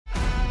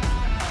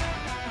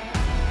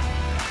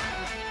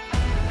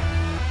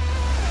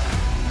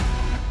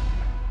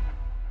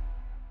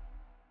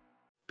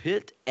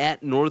Pitt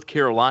at North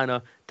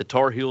Carolina. The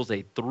Tar Heels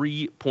a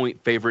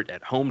 3-point favorite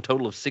at home,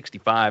 total of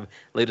 65.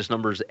 Latest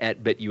numbers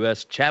at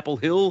BetUS. Chapel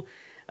Hill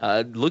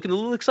looking a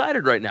little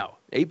excited right now.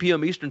 8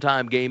 p.m. Eastern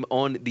Time game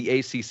on the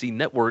ACC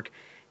network.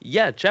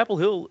 Yeah, Chapel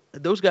Hill,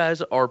 those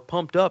guys are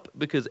pumped up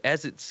because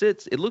as it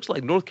sits, it looks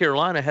like North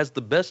Carolina has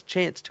the best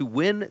chance to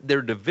win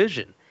their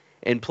division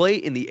and play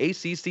in the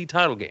ACC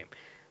title game.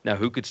 Now,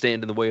 who could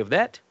stand in the way of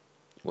that?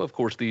 Well, of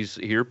course, these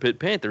here Pitt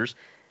Panthers,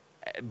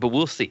 but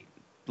we'll see.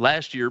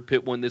 Last year,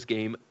 Pitt won this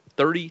game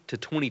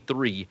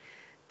 30-23.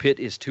 Pitt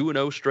is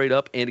 2-0 straight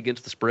up and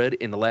against the spread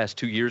in the last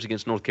 2 years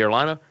against North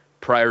Carolina.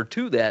 Prior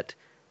to that,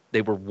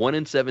 they were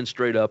 1-7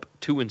 straight up,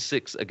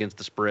 2-6 against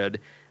the spread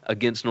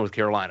against North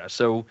Carolina.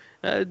 So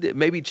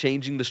maybe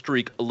changing the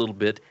streak a little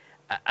bit.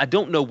 I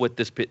don't know what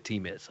this Pitt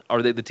team is.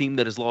 Are they the team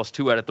that has lost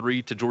 2 out of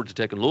 3 to Georgia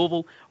Tech and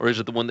Louisville, or is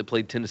it the one that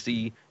played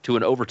Tennessee to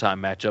an overtime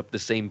matchup, the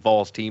same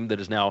Vols team that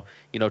is now,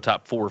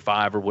 top 4 or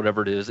 5 or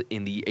whatever it is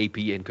in the AP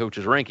and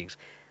coaches rankings?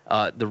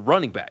 The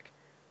running back,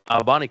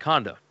 Albani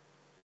Conda,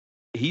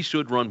 he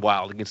should run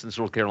wild against this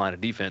North Carolina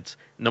defense.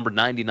 Number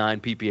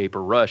 99 PPA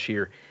per rush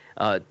here.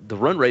 The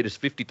run rate is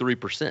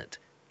 53%.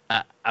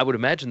 I would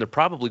imagine they're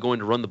probably going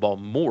to run the ball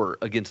more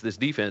against this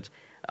defense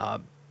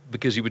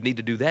because you would need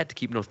to do that to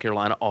keep North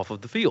Carolina off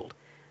of the field.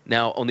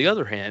 Now, on the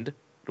other hand,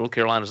 North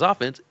Carolina's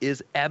offense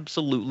is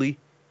absolutely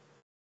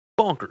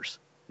bonkers.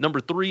 Number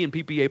 3 in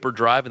PPA per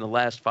drive in the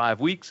last 5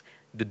 weeks.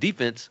 The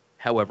defense,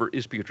 however,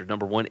 is putrid.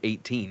 Number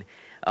 118.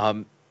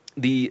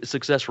 The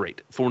success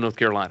rate for North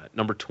Carolina,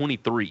 number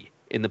 23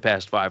 in the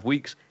past 5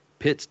 weeks.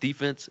 Pitt's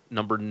defense,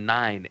 number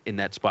 9 in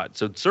that spot.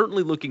 So it's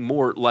certainly looking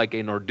more like a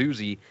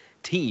Narduzzi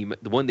team,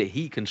 the one that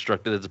he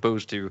constructed, as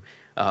opposed to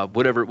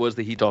whatever it was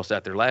that he tossed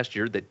out there last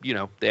year that,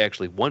 they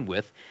actually won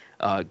with.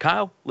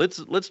 Kyle,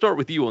 let's start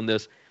with you on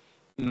this.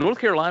 North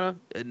Carolina,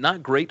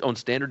 not great on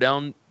standard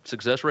down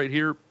success rate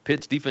here.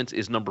 Pitt's defense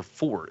is number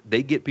 4.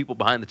 They get people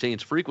behind the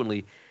chains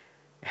frequently.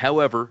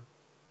 However,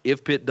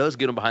 if Pitt does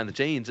get them behind the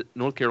chains,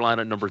 North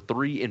Carolina, number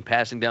 3 in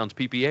passing downs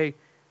PPA.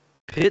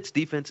 Pitt's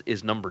defense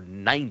is number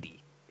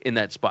 90 in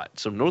that spot.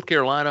 So North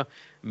Carolina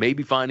may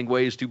be finding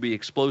ways to be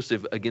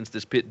explosive against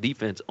this Pitt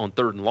defense on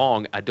 3rd and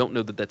long. I don't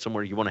know that that's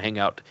somewhere you want to hang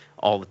out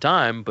all the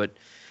time, but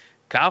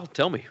Kyle,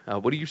 tell me,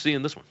 what do you see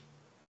in this one?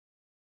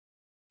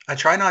 I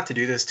try not to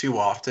do this too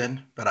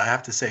often, but I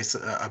have to say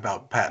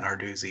about Pat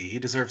Narduzzi, he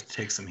deserves to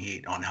take some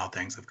heat on how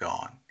things have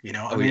gone.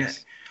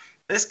 Yes.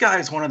 This guy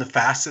is one of the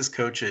fastest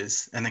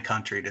coaches in the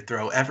country to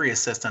throw every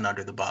assistant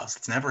under the bus.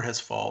 It's never his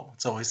fault.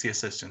 It's always the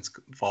assistant's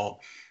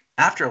fault.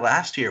 After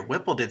last year,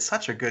 Whipple did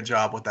such a good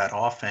job with that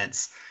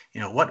offense.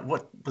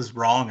 What was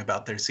wrong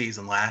about their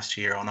season last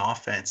year on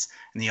offense?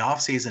 In the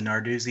offseason,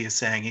 Narduzzi is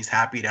saying he's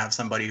happy to have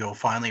somebody who will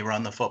finally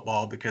run the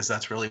football because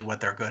that's really what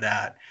they're good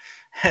at.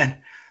 And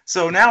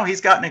so now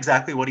he's gotten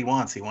exactly what he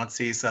wants. He wants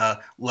these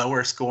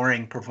lower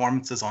scoring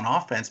performances on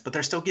offense, but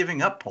they're still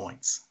giving up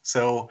points.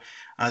 So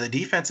the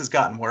defense has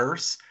gotten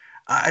worse.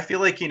 I feel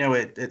like,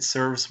 it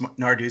serves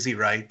Narduzzi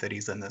right that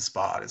he's in this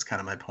spot is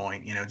kind of my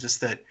point, just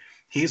that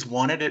he's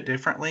wanted it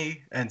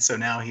differently. And so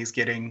now he's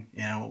getting,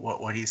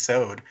 what he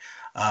sowed.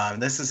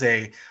 This is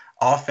a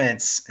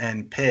offense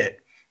in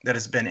Pitt that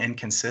has been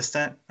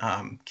inconsistent.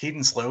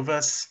 Keaton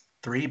Slovis,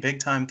 3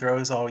 big-time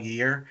throws all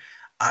year.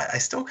 I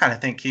still kind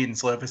of think Keaton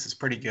Slovis is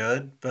pretty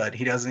good, but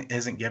he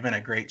isn't given a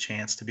great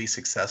chance to be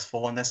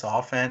successful in this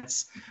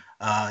offense.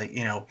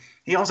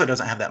 He also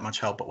doesn't have that much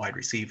help at wide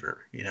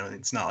receiver.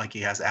 It's not like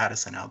he has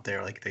Addison out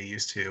there like they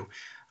used to.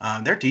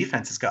 Their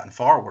defense has gotten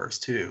far worse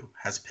too,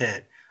 has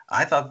Pitt.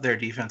 I thought their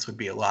defense would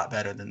be a lot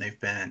better than they've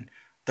been.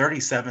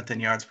 37th in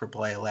yards per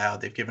play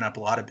allowed. They've given up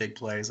a lot of big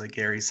plays, like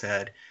Gary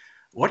said.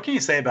 What can you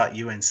say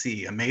about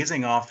UNC?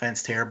 Amazing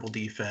offense, terrible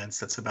defense.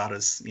 That's about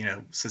as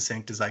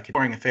succinct as I could.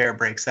 Scoring affair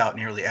breaks out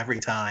nearly every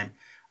time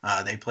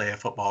they play a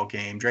football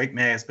game. Drake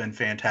May has been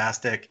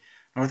fantastic.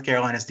 North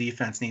Carolina's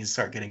defense needs to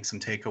start getting some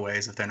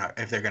takeaways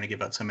if they're going to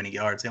give up so many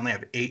yards. They only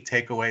have 8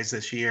 takeaways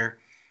this year.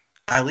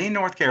 I lean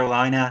North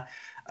Carolina.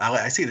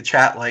 I see the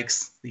chat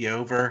likes the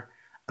over.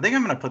 I think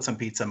I'm going to put some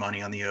pizza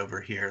money on the over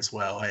here as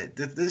well.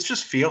 This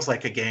just feels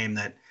like a game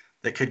that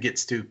could get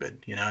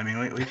stupid.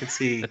 We could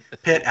see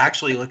Pitt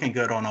actually looking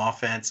good on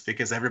offense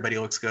because everybody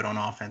looks good on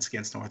offense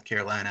against North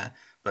Carolina,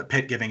 but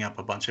Pitt giving up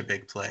a bunch of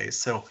big plays.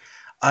 So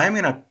I'm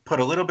going to put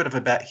a little bit of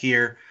a bet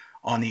here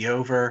on the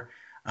over.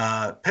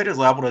 Pitt is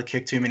liable to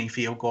kick too many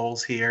field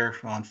goals here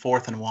on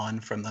 4th and 1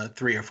 from the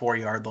 3 or 4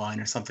 yard line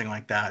or something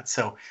like that.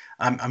 So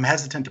I'm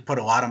hesitant to put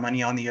a lot of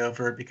money on the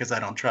over because I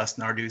don't trust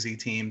Narduzzi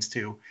teams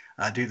to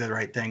do the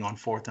right thing on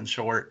 4th and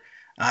short.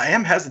 I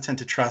am hesitant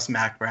to trust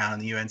Mac Brown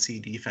and the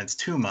UNC defense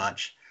too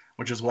much,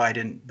 which is why I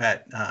didn't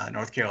bet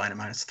North Carolina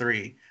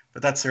 -3,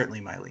 but that's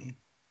certainly my lean.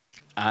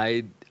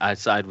 I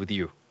side with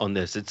you on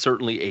this. It's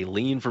certainly a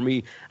lean for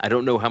me. I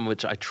don't know how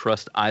much I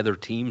trust either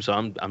team, so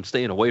I'm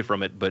staying away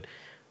from it. But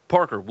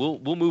Parker, we'll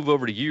move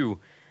over to you.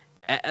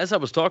 As I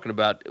was talking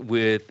about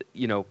with,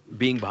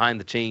 being behind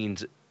the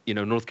chains,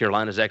 North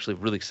Carolina is actually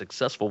really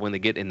successful when they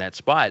get in that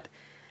spot.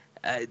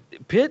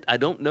 Pitt, I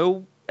don't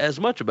know as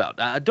much about.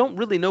 I don't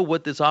really know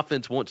what this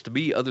offense wants to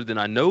be, other than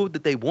I know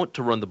that they want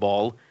to run the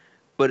ball.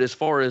 But as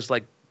far as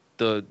like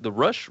the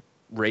rush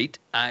rate,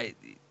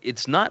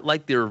 it's not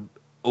like they're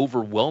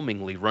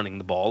overwhelmingly running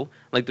the ball.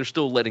 Like they're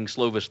still letting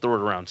Slovis throw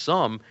it around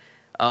some.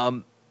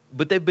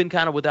 But they've been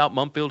kind of without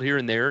Mumfield here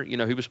and there. You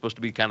know, he was supposed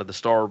to be kind of the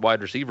star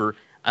wide receiver.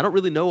 I don't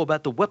really know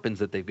about the weapons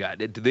that they've got.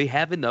 Do they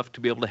have enough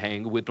to be able to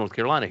hang with North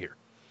Carolina here?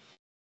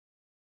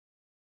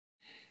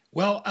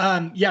 Well,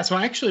 yeah, so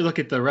I actually look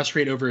at the rush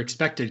rate over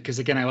expected because,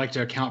 again, I like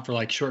to account for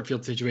like short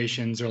field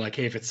situations or like,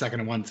 hey, if it's 2nd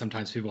and 1,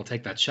 sometimes people will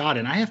take that shot.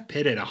 And I have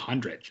Pitt at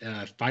 100,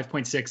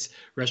 5.6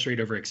 rush rate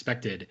over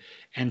expected.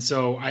 And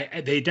so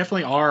they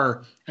definitely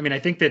are. I mean, I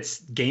think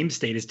that's game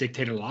state has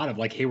dictated a lot of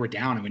like, hey, we're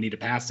down and we need to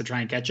pass to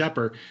try and catch up.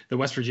 Or the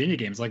West Virginia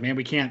games, like, man,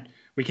 we can't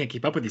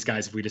keep up with these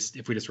guys if we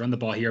just run the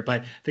ball here.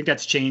 But I think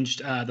that's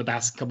changed the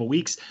past couple of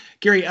weeks.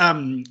 Gary,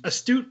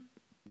 astute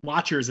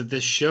watchers of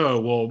this show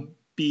will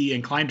be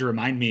inclined to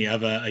remind me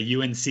of a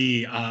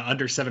UNC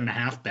under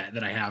 7.5 bet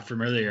that I have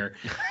from earlier.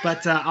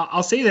 But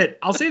I'll say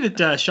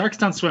that Sharks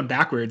don't swim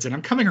backwards, and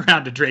I'm coming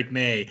around to Drake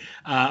May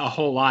a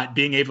whole lot,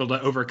 being able to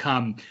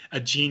overcome a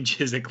Gene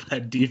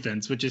Chizik-led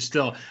defense, which is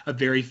still a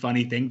very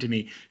funny thing to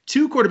me.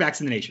 2 quarterbacks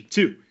in the nation,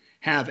 2,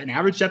 have an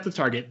average depth of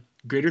target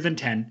greater than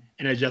 10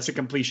 and adjusted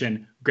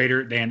completion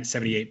greater than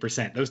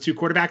 78%. Those 2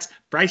 quarterbacks,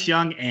 Bryce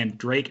Young and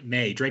Drake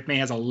May. Drake May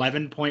has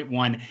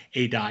 11.1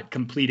 ADOT,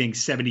 completing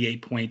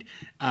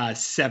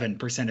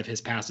 78.7% of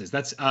his passes.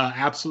 That's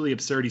absolutely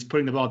absurd. He's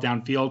putting the ball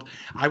downfield.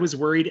 I was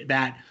worried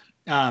that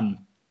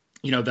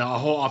the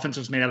whole offense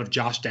was made out of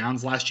Josh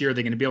Downs last year.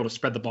 They're going to be able to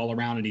spread the ball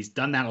around, and he's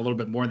done that a little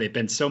bit more. They've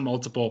been so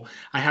multiple.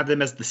 I have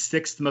them as the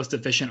 6th most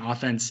efficient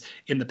offense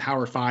in the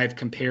Power 5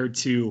 compared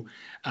to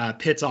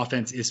Pitt's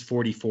offense is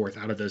 44th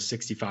out of those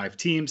 65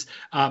 teams.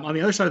 On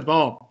the other side of the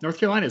ball, North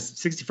Carolina is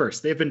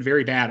 61st. They've been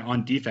very bad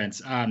on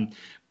defense.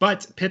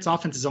 But Pitt's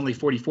offense is only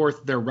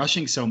 44th. They're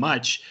rushing so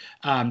much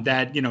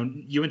that,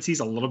 UNC is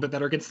a little bit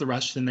better against the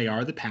rush than they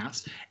are the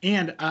pass.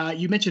 And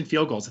you mentioned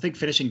field goals. I think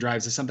finishing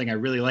drives is something I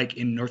really like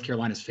in North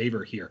Carolina's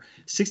favor here.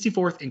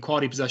 64th in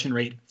quality possession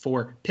rate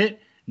for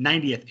Pitt,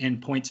 90th in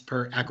points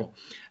per Eckel.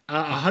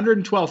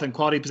 112th in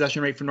quality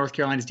possession rate for North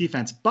Carolina's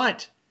defense,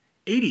 but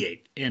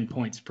 88 in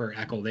points per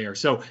Eckel there.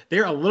 So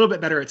they're a little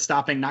bit better at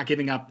stopping, not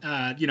giving up,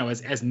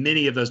 as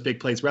many of those big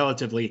plays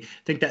relatively. I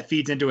think that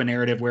feeds into a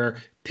narrative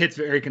where Pitt's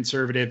very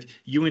conservative.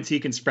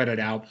 UNC can spread it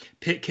out.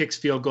 Pitt kicks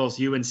field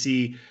goals.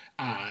 UNC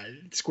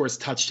scores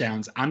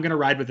touchdowns. I'm going to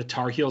ride with the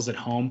Tar Heels at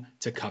home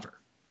to cover.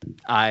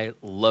 I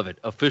love it.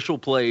 Official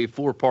play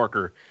for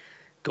Parker.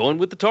 Going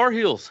with the Tar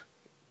Heels.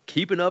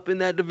 Keeping up in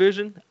that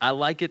division. I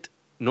like it.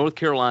 North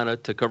Carolina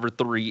to cover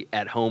 3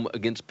 at home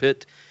against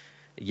Pitt.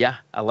 Yeah,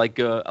 I like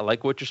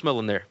what you're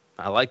smelling there.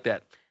 I like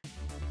that.